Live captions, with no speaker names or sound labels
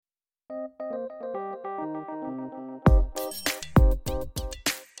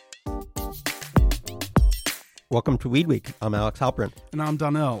Welcome to Weed Week. I'm Alex Halpern. And I'm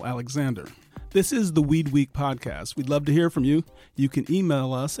Donnell Alexander. This is the Weed Week podcast. We'd love to hear from you. You can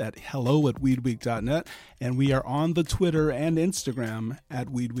email us at hello@weedweek.net, and we are on the Twitter and Instagram at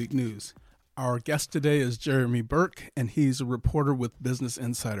Weed Week News. Our guest today is Jeremy Burke, and he's a reporter with Business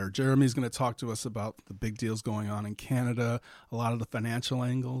Insider. Jeremy's going to talk to us about the big deals going on in Canada, a lot of the financial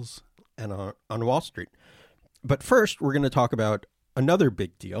angles. And on Wall Street. But first, we're going to talk about another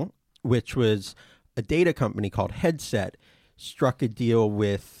big deal, which was a data company called Headset struck a deal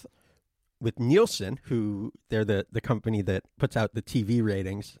with Nielsen, who they're the company that puts out the TV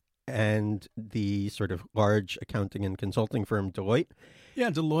ratings, and the sort of large accounting and consulting firm Deloitte.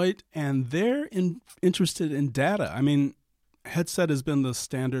 Yeah, Deloitte, and they're interested in data. I mean, Headset has been the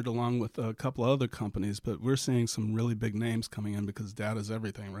standard along with a couple of other companies, but we're seeing some really big names coming in because data is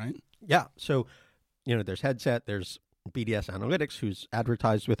everything, right? Yeah. So, there's Headset, there's BDS Analytics, who's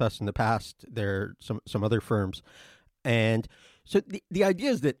advertised with us in the past. There are some other firms. And so the idea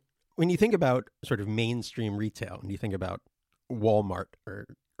is that when you think about sort of mainstream retail, and you think about Walmart or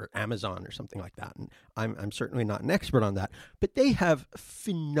Amazon or something like that, and I'm certainly not an expert on that, but they have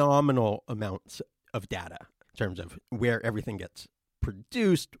phenomenal amounts of data in terms of where everything gets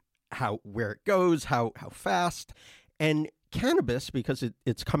produced, where it goes, how fast. And cannabis, because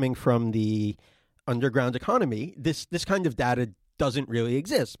it's coming from the underground economy, this kind of data doesn't really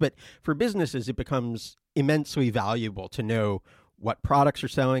exist. But for businesses, it becomes immensely valuable to know what products are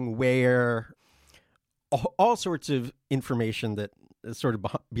selling, where, all sorts of information that is sort of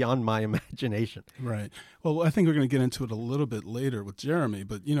beyond my imagination. Right. Well, I think we're going to get into it a little bit later with Jeremy.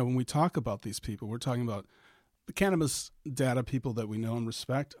 But, when we talk about these people, we're talking about the cannabis data people that we know and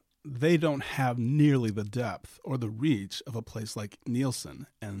respect. They don't have nearly the depth or the reach of a place like Nielsen,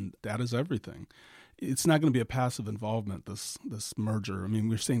 and data's everything. It's not going to be a passive involvement, this merger. I mean,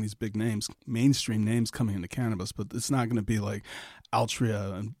 we're seeing these big names, mainstream names coming into cannabis, but it's not going to be like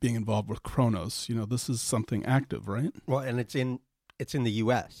Altria and being involved with Cronos. This is something active, right? Well, and it's in the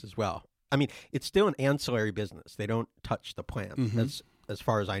U.S. as well. I mean, it's still an ancillary business. They don't touch the plant, as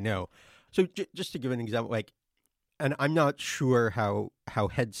far as I know. So just to give an example, and I'm not sure how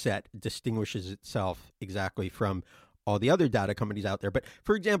Headset distinguishes itself exactly from all the other data companies out there. But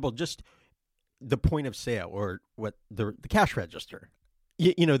for example, just the point of sale, or what the cash register,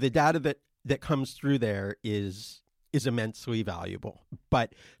 the data that comes through there is immensely valuable.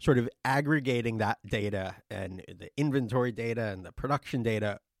 But sort of aggregating that data and the inventory data and the production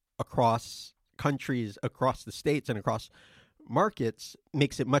data across countries, across the states, and across markets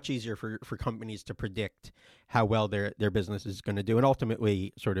makes it much easier for companies to predict how well their business is going to do, and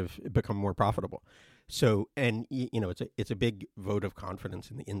ultimately sort of become more profitable. So, and it's a big vote of confidence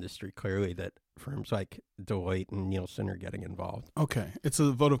in the industry, clearly, that firms like Deloitte and Nielsen are getting involved. Okay, it's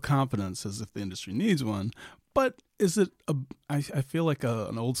a vote of confidence as if the industry needs one, but is it I feel like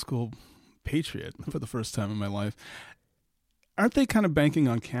an old school patriot for the first time in my life. Aren't they kind of banking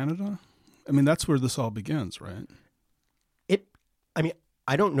on Canada? I mean, that's where this all begins, right?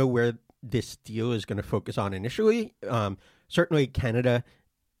 I don't know where this deal is going to focus on initially. Certainly, Canada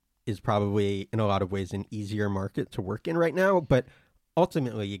is probably, in a lot of ways, an easier market to work in right now. But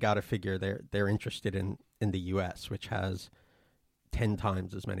ultimately, you got to figure they're interested in the U.S., which has 10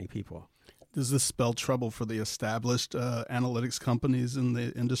 times as many people. Does this spell trouble for the established analytics companies in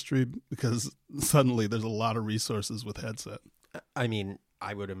the industry? Because suddenly there's a lot of resources with Headset. I mean,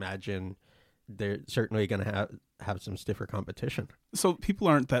 I would imagine they're certainly going to have some stiffer competition. So people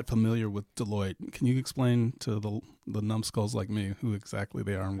aren't that familiar with Deloitte. Can you explain to the numbskulls like me who exactly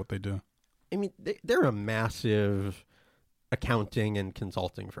they are and what they do? I mean, they're a massive accounting and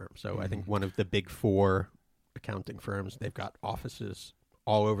consulting firm. So I think one of the big four accounting firms. They've got offices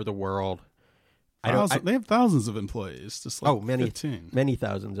all over the world. They have thousands of employees, just like 15. Many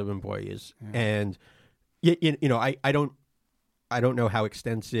thousands of employees. Yeah. And I don't know how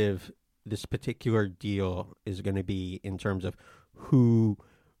extensive this particular deal is going to be in terms of who's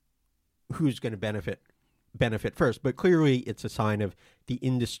going to benefit first, but clearly it's a sign of the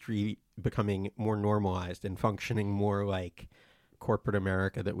industry becoming more normalized and functioning more like corporate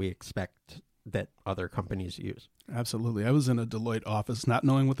America that we expect that other companies use. Absolutely. I was in a Deloitte office not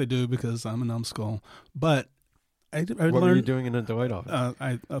knowing what they do because I'm a numbskull, but I what were you doing in a Deloitte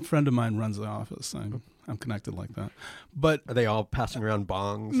office? A friend of mine runs the office. I'm connected like that. But are they all passing around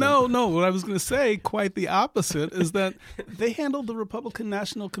bongs? No. What I was going to say, quite the opposite, is that they handled the Republican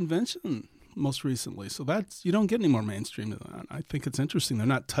National Convention most recently. So you don't get any more mainstream than that. I think it's interesting. They're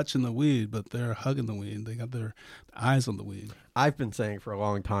not touching the weed, but they're hugging the weed. They got their eyes on the weed. I've been saying for a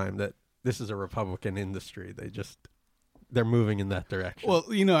long time that this is a Republican industry. They're moving in that direction. Well,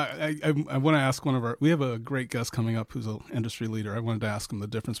 I want to ask we have a great guest coming up who's an industry leader. I wanted to ask him the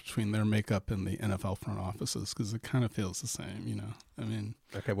difference between their makeup and the NFL front offices, because it kind of feels the same, I mean,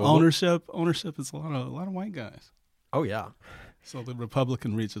 okay, well, ownership is a lot of white guys. Oh, yeah. So the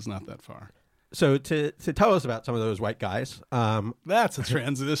Republican reach is not that far. So to tell us about some of those white guys. That's a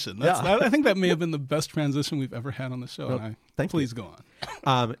transition. I think that may have been the best transition we've ever had on the show. Well, please go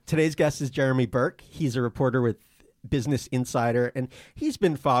on. Today's guest is Jeremy Berk. He's a reporter with Business Insider, and he's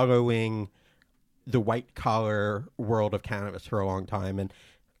been following the white-collar world of cannabis for a long time, and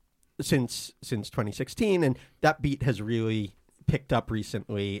since 2016, and that beat has really picked up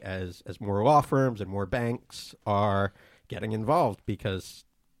recently as more law firms and more banks are getting involved, because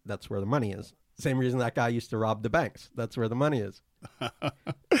that's where the money is. Same reason that guy used to rob the banks. That's where the money is.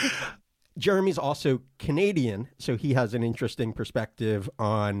 Jeremy's also Canadian, so he has an interesting perspective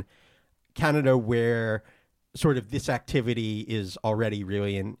on Canada, where sort of this activity is already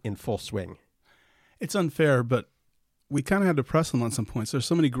really in full swing. It's unfair, but we kind of had to press him on some points. There's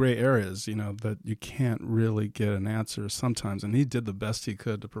so many gray areas, that you can't really get an answer sometimes, and he did the best he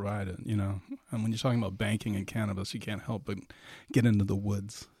could to provide it, And when you're talking about banking and cannabis, you can't help but get into the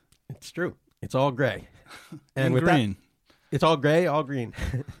woods. It's true. It's all gray. And with green. It's all gray, all green.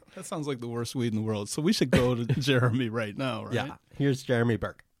 That sounds like the worst weed in the world. So we should go to Jeremy right now, right? Yeah. Here's Jeremy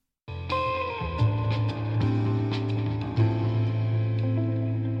Berk.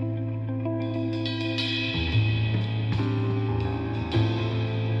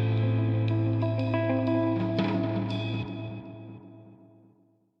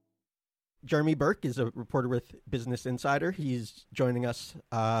 Jeremy Berk is a reporter with Business Insider. He's joining us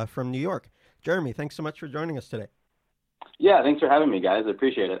from New York. Jeremy, thanks so much for joining us today. Yeah, thanks for having me, guys. I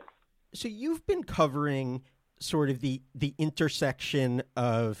appreciate it. So you've been covering sort of the intersection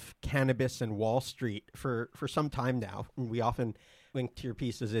of cannabis and Wall Street for some time now. And we often link to your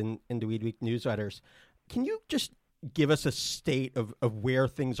pieces in the Weed Week newsletters. Can you just give us a state of where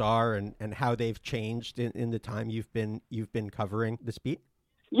things are and how they've changed in the time you've been covering this beat?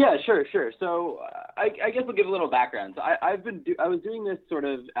 Yeah, sure. So I guess we'll give a little background. So I was doing this sort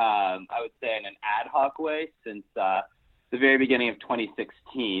of, I would say, in an ad hoc way since the very beginning of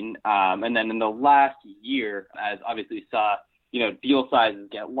 2016. And then in the last year, as obviously we saw, deal sizes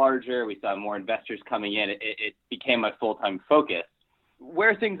get larger, we saw more investors coming in, it became my full-time focus.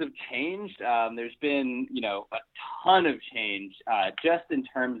 Where things have changed, there's been, a ton of change just in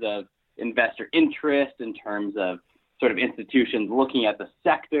terms of investor interest, in terms of sort of institutions looking at the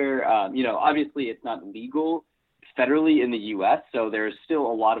sector. Obviously it's not legal federally in the U.S., so there's still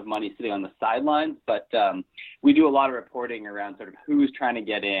a lot of money sitting on the sidelines, but we do a lot of reporting around sort of who's trying to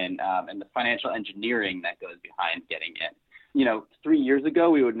get in and the financial engineering that goes behind getting in. 3 years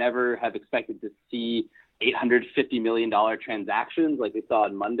ago, we would never have expected to see $850 million transactions like we saw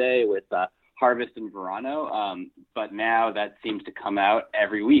on Monday with Harvest and Verano, but now that seems to come out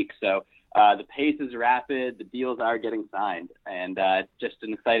every week. So the pace is rapid, the deals are getting signed, and it's just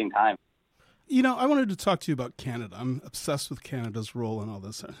an exciting time. I wanted to talk to you about Canada. I'm obsessed with Canada's role in all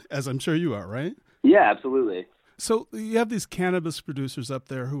this, as I'm sure you are, right? Yeah, absolutely. So you have these cannabis producers up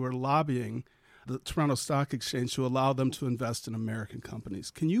there who are lobbying the Toronto Stock Exchange to allow them to invest in American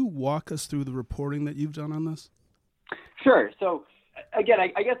companies. Can you walk us through the reporting that you've done on this? Sure. So, again,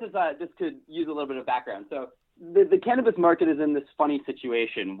 I guess it's, just to use a little bit of background. So the cannabis market is in this funny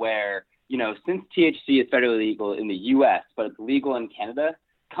situation where, since THC is federally legal in the U.S., but it's legal in Canada,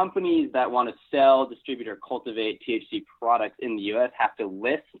 companies that want to sell, distribute, or cultivate THC products in the U.S. have to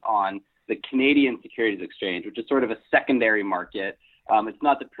list on the Canadian Securities Exchange, which is sort of a secondary market. It's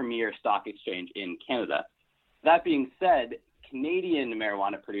not the premier stock exchange in Canada. That being said, Canadian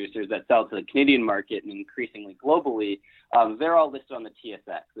marijuana producers that sell to the Canadian market and increasingly globally, they're all listed on the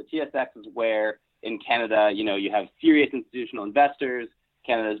TSX. The TSX is where in Canada, you have serious institutional investors,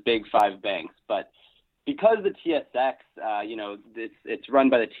 Canada's big five banks. But because the TSX, it's run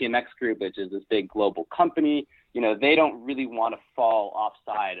by the TMX Group, which is this big global company, they don't really want to fall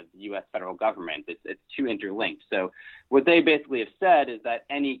offside of the U.S. federal government. It's too interlinked. So what they basically have said is that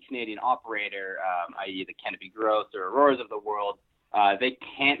any Canadian operator, i.e. the Canopy Growth or Auroras of the world, they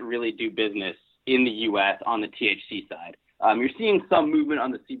can't really do business in the U.S. on the THC side. You're seeing some movement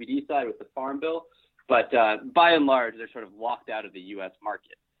on the CBD side with the Farm Bill, but by and large, they're sort of locked out of the U.S.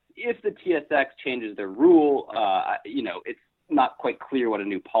 market. If the TSX changes their rule, it's not quite clear what a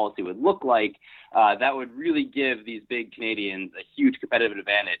new policy would look like. That would really give these big Canadians a huge competitive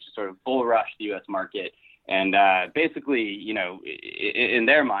advantage to sort of bull rush the U.S. market and basically, in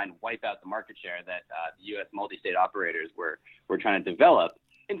their mind, wipe out the market share that the U.S. multi-state operators were trying to develop.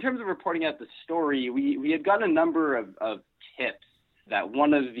 in terms of reporting out the story, we had gotten a number of tips that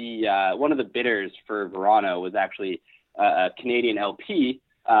one of the bidders for Verano was actually a Canadian LP.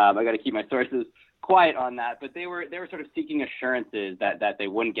 I got to keep my sources quiet on that, but they were sort of seeking assurances that they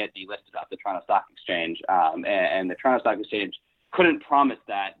wouldn't get delisted off the Toronto Stock Exchange, and the Toronto Stock Exchange couldn't promise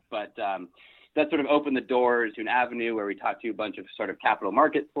that, but that sort of opened the doors to an avenue where we talked to a bunch of sort of capital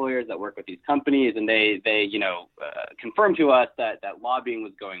markets lawyers that work with these companies, and they confirmed to us that lobbying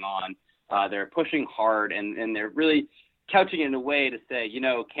was going on. They're pushing hard, and they're really couching it in a way to say,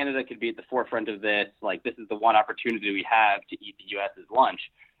 Canada could be at the forefront of this. Like, this is the one opportunity we have to eat the U.S.'s lunch.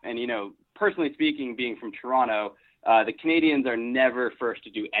 And, personally speaking, being from Toronto, the Canadians are never first to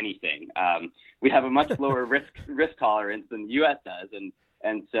do anything. We have a much lower risk tolerance than the U.S. does,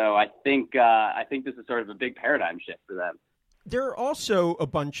 and so I think this is sort of a big paradigm shift for them. There are also a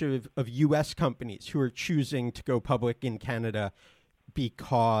bunch of U.S. companies who are choosing to go public in Canada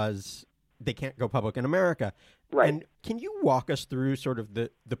because they can't go public in America. Right. And can you walk us through sort of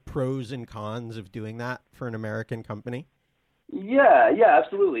the pros and cons of doing that for an American company? Yeah,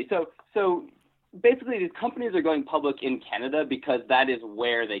 absolutely. So basically, these companies are going public in Canada because that is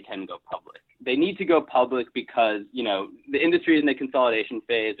where they can go public. They need to go public because, the industry is in a consolidation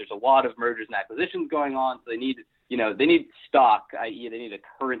phase. There's a lot of mergers and acquisitions going on. So they need stock, i.e. they need a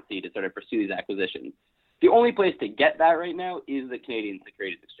currency to sort of pursue these acquisitions. The only place to get that right now is the Canadian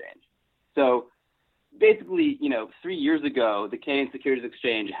Securities Exchange. So basically, 3 years ago, the Canadian Securities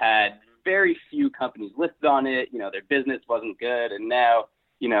Exchange had very few companies listed on it. Their business wasn't good. And now,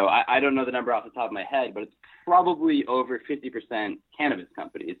 I don't know the number off the top of my head, but it's probably over 50% cannabis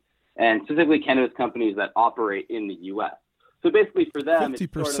companies, and specifically cannabis companies that operate in the U.S. So basically for them, 50%.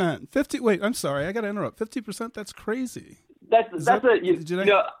 It's sort of, 50. Wait, I'm sorry. I got to interrupt. 50%? That's crazy. It's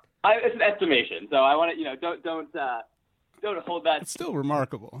an estimation. So I want to, don't hold that. It's still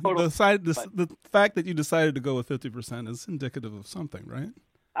remarkable. Total, the fact that you decided to go with 50% is indicative of something, right?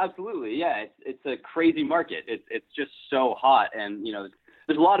 Absolutely, yeah. It's a crazy market. It's just so hot, and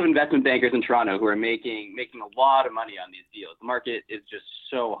there's a lot of investment bankers in Toronto who are making a lot of money on these deals. The market is just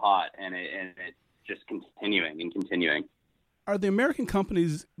so hot, and it's just continuing. Are the American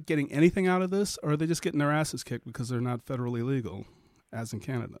companies getting anything out of this, or are they just getting their asses kicked because they're not federally legal, as in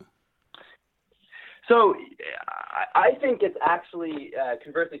Canada? So I think it's actually,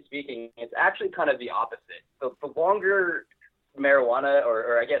 conversely speaking, it's actually kind of the opposite. So the longer marijuana,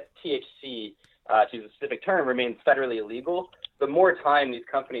 or I guess THC, to use a specific term, remains federally illegal, the more time these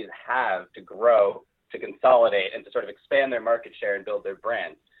companies have to grow, to consolidate, and to sort of expand their market share and build their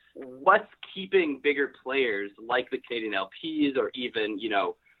brand. What's keeping bigger players like the Canadian LPs or even,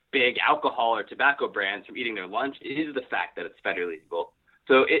 big alcohol or tobacco brands from eating their lunch is the fact that it's federally legal.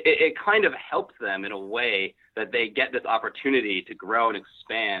 So it kind of helps them in a way that they get this opportunity to grow and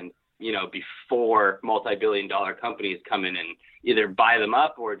expand, before multi-billion-dollar companies come in and either buy them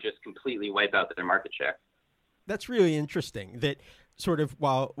up or just completely wipe out their market share. That's really interesting that sort of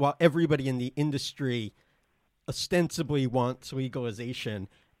while everybody in the industry ostensibly wants legalization,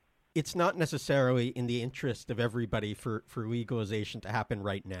 it's not necessarily in the interest of everybody for legalization to happen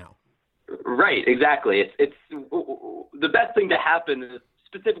right now. Right, exactly. It's the best thing to happen is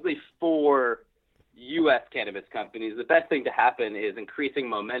specifically for U.S. cannabis companies. The best thing to happen is increasing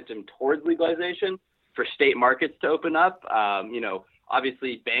momentum towards legalization for state markets to open up.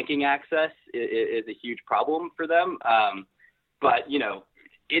 Obviously banking access is a huge problem for them. But,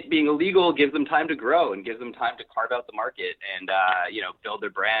 it being illegal gives them time to grow and gives them time to carve out the market and, build their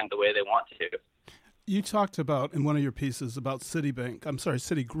brand the way they want to. You talked about, in one of your pieces, about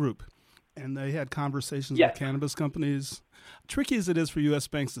Citigroup, and they had conversations with cannabis companies. Tricky as it is for U.S.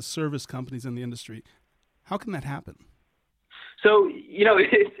 banks to service companies in the industry, how can that happen? So,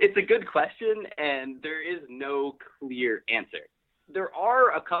 it's a good question, and there is no clear answer. There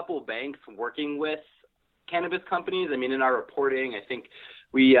are a couple banks working with cannabis companies. I mean, in our reporting, I think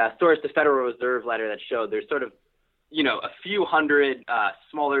we sourced a Federal Reserve letter that showed there's sort of, a few hundred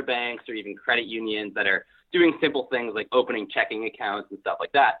smaller banks or even credit unions that are doing simple things like opening checking accounts and stuff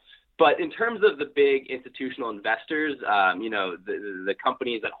like that. But in terms of the big institutional investors, the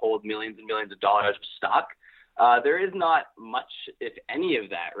companies that hold millions and millions of dollars of stock, there is not much, if any, of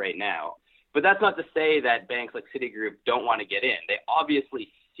that right now. But that's not to say that banks like Citigroup don't want to get in. They obviously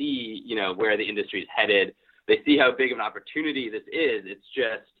see, where the industry is headed. They see how big of an opportunity this is. It's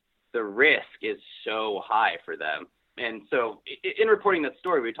just the risk is so high for them. And so in reporting that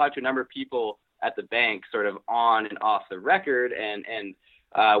story, we talked to a number of people at the bank sort of on and off the record. And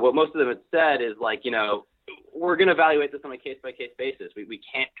what most of them had said is like, we're going to evaluate this on a case-by-case basis. We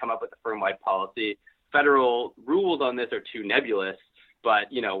can't come up with a firm-wide policy. Federal rules on this are too nebulous. but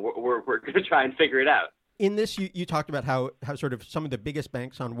we're going to try and figure it out. In this, you talked about how sort of some of the biggest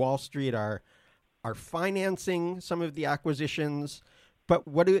banks on Wall Street are financing some of the acquisitions, but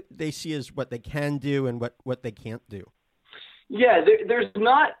what do they see as what they can do and what they can't do? Yeah, there's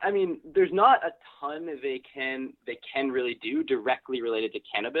not a ton they can really do directly related to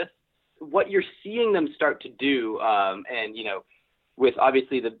cannabis. What you're seeing them start to do, with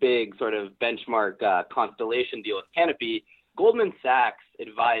obviously the big sort of benchmark Constellation deal with Canopy, Goldman Sachs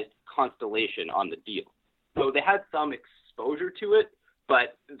advised Constellation on the deal. So they had some exposure to it,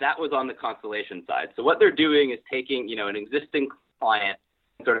 but that was on the Constellation side. So what they're doing is taking, an existing client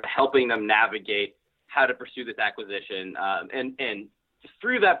and sort of helping them navigate how to pursue this acquisition. And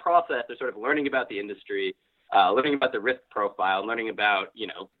through that process, they're sort of learning about the industry, learning about the risk profile, learning about,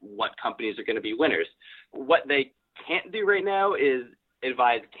 what companies are going to be winners. What they can't do right now is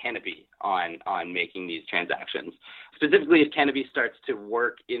advise Canopy on making these transactions. Specifically, if Canopy starts to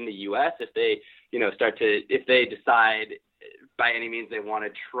work in the U.S., if they decide by any means they want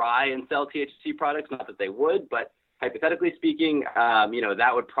to try and sell THC products, not that they would, but hypothetically speaking,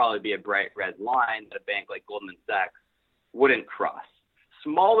 that would probably be a bright red line that a bank like Goldman Sachs wouldn't cross.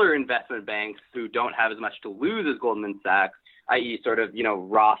 Smaller investment banks who don't have as much to lose as Goldman Sachs, i.e. sort of,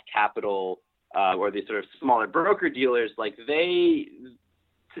 Roth Capital, or these sort of smaller broker dealers, like to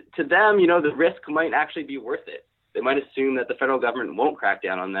them, the risk might actually be worth it. They might assume that the federal government won't crack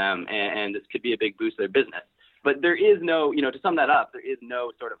down on them, and this could be a big boost to their business. But there is no, to sum that up, there is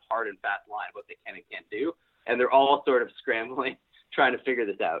no sort of hard and fast line of what they can and can't do. And they're all sort of scrambling, trying to figure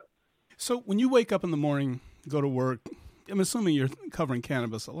this out. So when you wake up in the morning, go to work, I'm assuming you're covering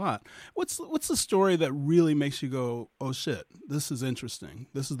cannabis a lot. What's the story that really makes you go, oh, shit, this is interesting.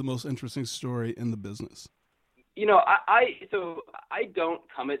 This is the most interesting story in the business? I don't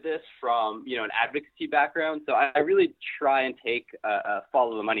come at this from, an advocacy background. So I really try and take a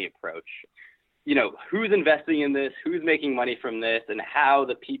follow the money approach. Who's investing in this, who's making money from this, and how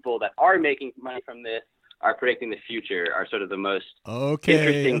the people that are making money from this are predicting the future are sort of the most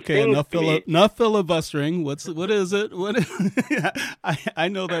interesting things to me. Enough filibustering. What is it? I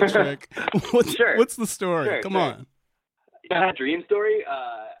know that trick. What's the story? Come on. Dream story?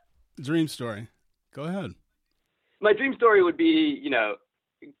 Dream story. Go ahead. My dream story would be,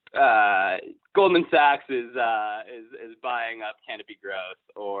 Goldman Sachs is buying up Canopy Growth,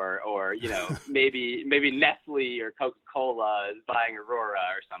 or maybe Nestle or Coca-Cola is buying Aurora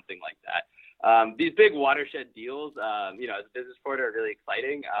or something like that. These big watershed deals, as a business reporter, are really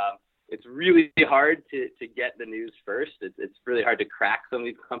exciting. It's really hard to get the news first. It's really hard to crack some of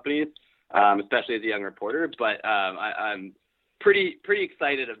these companies, especially as a young reporter. But I'm pretty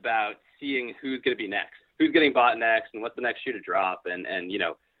excited about seeing who's going to be next, who's getting bought next, and what's the next shoe to drop, and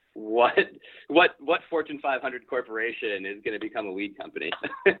what Fortune 500 corporation is going to become a weed company.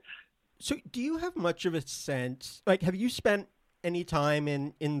 So do you have much of a sense, have you spent any time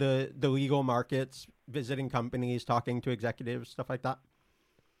in the legal markets, visiting companies, talking to executives, stuff like that?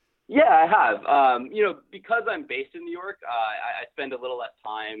 Yeah, I have. Because I'm based in New York, I spend a little less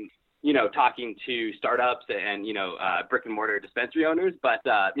time, talking to startups and, brick and mortar dispensary owners. But,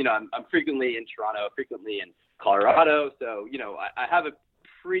 I'm frequently in Toronto, frequently in Colorado. So, I have a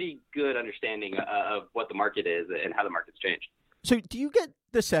pretty good understanding of what the market is and how the market's changed. So do you get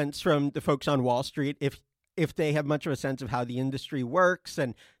the sense from the folks on Wall Street if they have much of a sense of how the industry works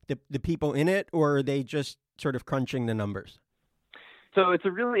and the people in it, or are they just sort of crunching the numbers? So it's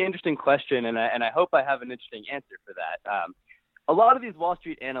a really interesting question, and I hope I have an interesting answer for that. A lot of these Wall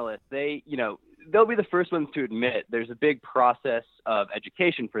Street analysts, they'll be the first ones to admit there's a big process of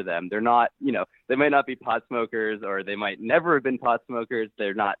education for them. They're not, they might not be pot smokers, or they might never have been pot smokers.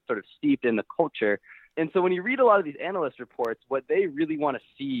 They're not sort of steeped in the culture. And so when you read a lot of these analyst reports, what they really want to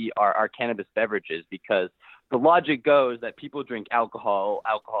see are cannabis beverages, because the logic goes that people drink alcohol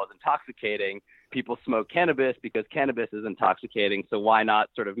is intoxicating. People smoke cannabis because cannabis is intoxicating. So why not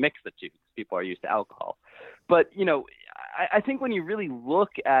sort of mix the two? People are used to alcohol. But, I think when you really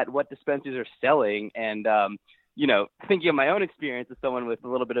look at what dispensaries are selling and, thinking of my own experience as someone with a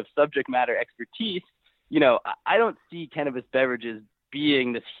little bit of subject matter expertise, I don't see cannabis beverages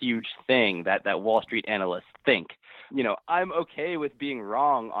being this huge thing that Wall Street analysts think. I'm okay with being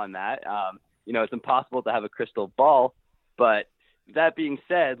wrong on that. It's impossible to have a crystal ball, but that being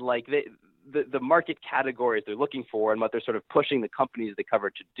said, the market categories they're looking for and what they're sort of pushing the companies they cover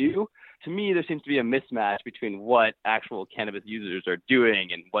to do, to me, there seems to be a mismatch between what actual cannabis users are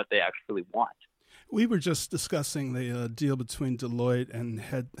doing and what they actually want. We were just discussing the deal between Deloitte and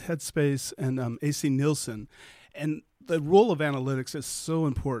Headspace and AC Nielsen, and the role of analytics is so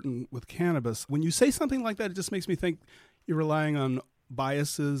important with cannabis. When you say something like that, it just makes me think you're relying on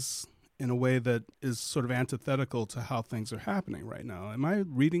biases in a way that is sort of antithetical to how things are happening right now. Am I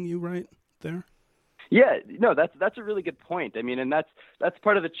reading you right there? Yeah, no, that's a really good point. I mean, and that's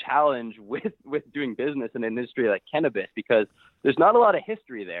part of the challenge with doing business in an industry like cannabis, because there's not a lot of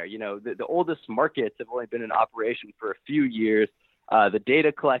history there. You know, the oldest markets have only been in operation for a few years. The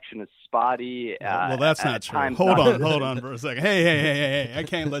data collection is spotty. Well, that's not true. Hold on for a second. Hey! I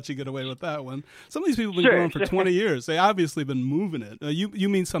can't let you get away with that one. Some of these people have been going for 20 years. They obviously been moving it. You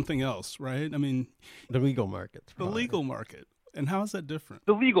mean something else, right? I mean, the legal market. The legal market. And how is that different?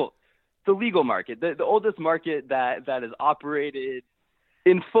 The legal market, the oldest market that is operated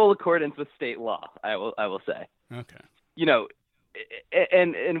in full accordance with state law, I will say. Okay. You know,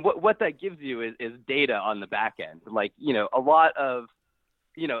 and what that gives you is data on the back end. Like, you know, a lot of,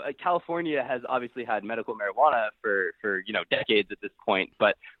 you know, California has obviously had medical marijuana for decades at this point,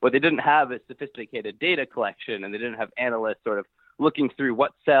 but what they didn't have is sophisticated data collection, and they didn't have analysts sort of looking through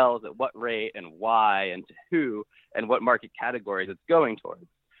what sells at what rate and why and to who and what market categories it's going towards.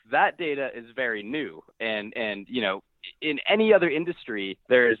 That data is very new, and you know, in any other industry,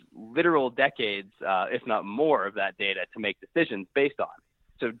 there's literal decades, if not more, of that data to make decisions based on.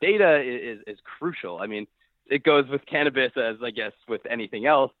 So data is crucial. I mean, it goes with cannabis as, I guess, with anything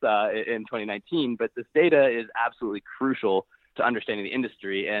else in 2019, but this data is absolutely crucial to understanding the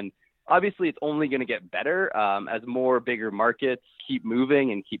industry. And obviously, it's only going to get better as more bigger markets keep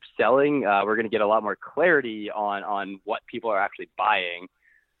moving and keep selling. We're going to get a lot more clarity on what people are actually buying,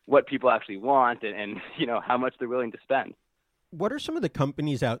 what people actually want, and you know, how much they're willing to spend. What are some of the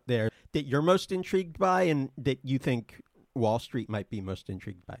companies out there that you're most intrigued by and that you think Wall Street might be most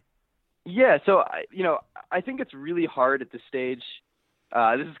intrigued by? Yeah, so I think it's really hard at this stage.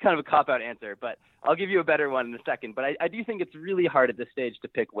 This is kind of a cop-out answer, but I'll give you a better one in a second. But I do think it's really hard at this stage to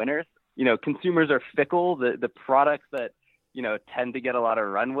pick winners. You know, consumers are fickle. The products that, you know, tend to get a lot of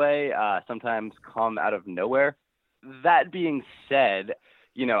runway sometimes come out of nowhere. That being said,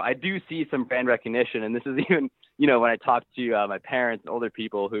 you know, I do see some brand recognition, and this is even, you know, when I talk to my parents and older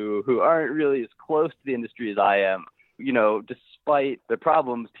people who aren't really as close to the industry as I am. You know, despite the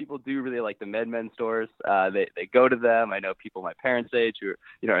problems, people do really like the MedMen stores. They go to them. I know people my parents' age who are,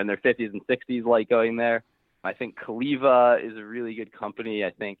 you know, in their 50s and 60s like going there. I think Caliva is a really good company. I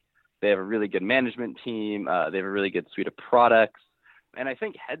think they have a really good management team. They have a really good suite of products. And I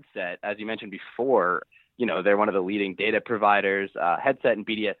think Headset, as you mentioned before, you know, they're one of the leading data providers. Headset and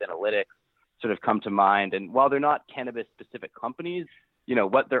BDS Analytics sort of come to mind. And while they're not cannabis-specific companies, you know,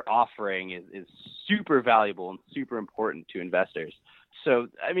 what they're offering is super valuable and super important to investors. So,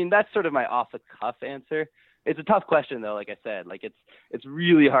 I mean, that's sort of my off-the-cuff answer. It's a tough question, though. Like I said, like it's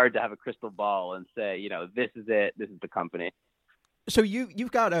really hard to have a crystal ball and say, you know, this is it, this is the company. So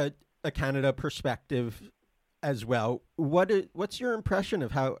you've got a Canada perspective as well. What's your impression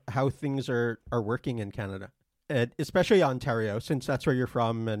of how things are working in Canada, especially Ontario, since that's where you're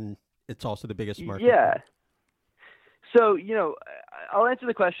from and it's also the biggest market? Yeah. So, you know, I'll answer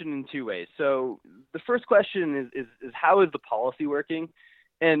the question in two ways. So the first question is how is the policy working?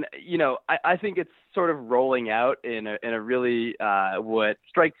 And, you know, I think it's sort of rolling out in a really what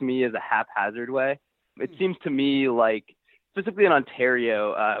strikes me as a haphazard way. It seems to me like, specifically in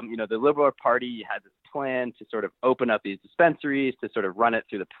Ontario, you know, the Liberal Party had this plan to sort of open up these dispensaries, to sort of run it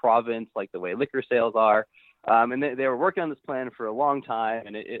through the province like the way liquor sales are. And they were working on this plan for a long time,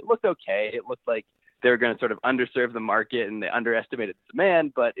 and it looked okay. It looked like they were going to sort of underserve the market, and they underestimated the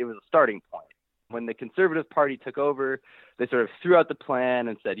demand, but it was a starting point. When the Conservative Party took over, they sort of threw out the plan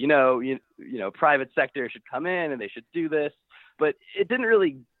and said, you know, private sector should come in and they should do this. But it didn't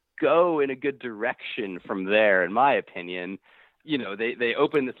really go in a good direction from there, in my opinion. You know, they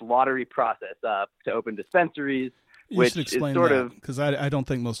opened this lottery process up to open dispensaries. You should explain that, because I don't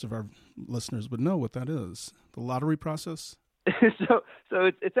think most of our listeners would know what that is. The lottery process? So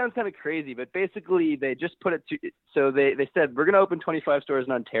it sounds kind of crazy, but basically they just put it to, so they said, we're going to open 25 stores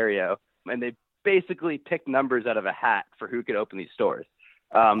in Ontario, and they basically picked numbers out of a hat for who could open these stores.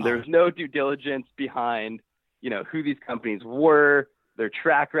 There was no due diligence behind, you know, who these companies were, their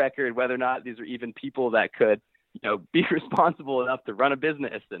track record, whether or not these are even people that could, you know, be responsible enough to run a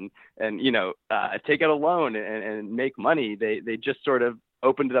business and you know, take out a loan and make money. They just sort of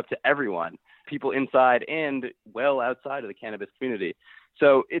opened it up to everyone, people inside and well outside of the cannabis community.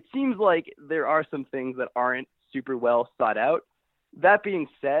 So it seems like there are some things that aren't super well thought out. That being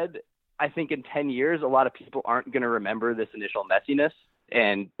said, I think in 10 years, a lot of people aren't going to remember this initial messiness,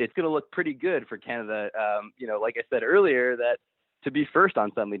 and it's going to look pretty good for Canada. You know, like I said earlier, that to be first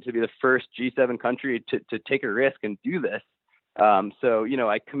on something, to be the first G7 country to take a risk and do this. So, you know,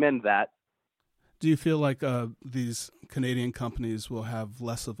 I commend that. Do you feel like these Canadian companies will have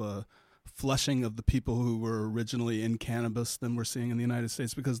less of a flushing of the people who were originally in cannabis than we're seeing in the United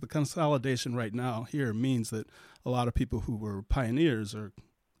States, because the consolidation right now here means that a lot of people who were pioneers are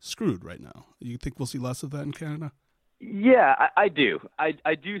screwed right now. You think we'll see less of that in Canada? Yeah, I do.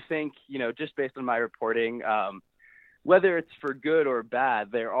 I do think, just based on my reporting, whether it's for good or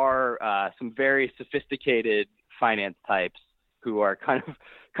bad, there are some very sophisticated finance types who are kind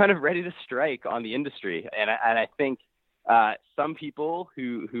of ready to strike on the industry, and I think some people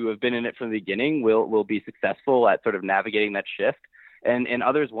who have been in it from the beginning will be successful at sort of navigating that shift, and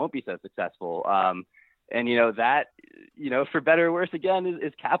others won't be so successful. And that for better or worse, again,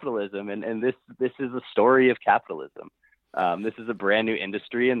 is capitalism, and this is a story of capitalism. This is a brand new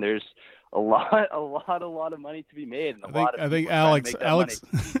industry, and there's a lot of money to be made. And I think Alex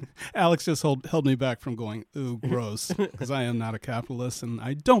just held me back from going, ooh, gross, because I am not a capitalist, and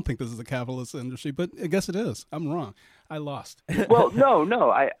I don't think this is a capitalist industry, but I guess it is. I'm wrong. I lost. Well,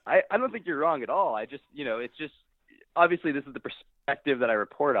 no, I don't think you're wrong at all. I just, it's just, obviously this is the perspective that I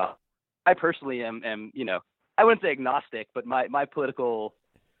report on. I personally am I wouldn't say agnostic, but my political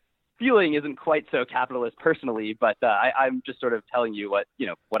feeling isn't quite so capitalist personally, but I'm just sort of telling you what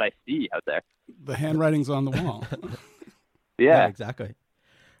I see out there. The handwriting's on the wall. Yeah, exactly.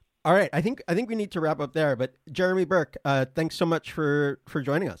 All right, I think we need to wrap up there. But Jeremy Burke, thanks so much for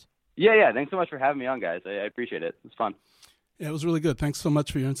joining us. Yeah. Thanks so much for having me on, guys. I appreciate it. It was fun. Yeah, it was really good. Thanks so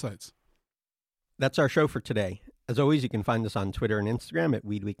much for your insights. That's our show for today. As always, you can find us on Twitter and Instagram at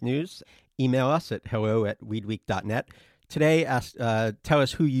Weed Week News. Email us at hello@weedweek.net. Today, tell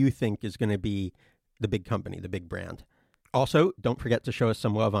us who you think is going to be the big company, the big brand. Also, don't forget to show us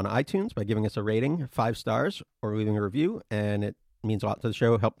some love on iTunes by giving us a rating, 5 stars, or leaving a review, and it means a lot to the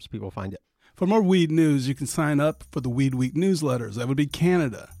show, helps people find it. For more weed news, you can sign up for the Weed Week newsletters. That would be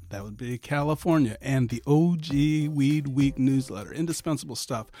Canada. That would be California. And the OG Weed Week newsletter. Indispensable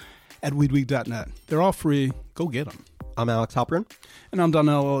stuff at weedweek.net. They're all free. Go get them. I'm Alex Halperin. And I'm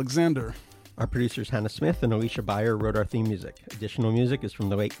Donnell Alexander. Our producers Hannah Smith and Alicia Beyer wrote our theme music. Additional music is from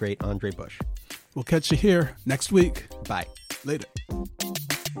the late, great Andre Bush. We'll catch you here next week. Bye. Later.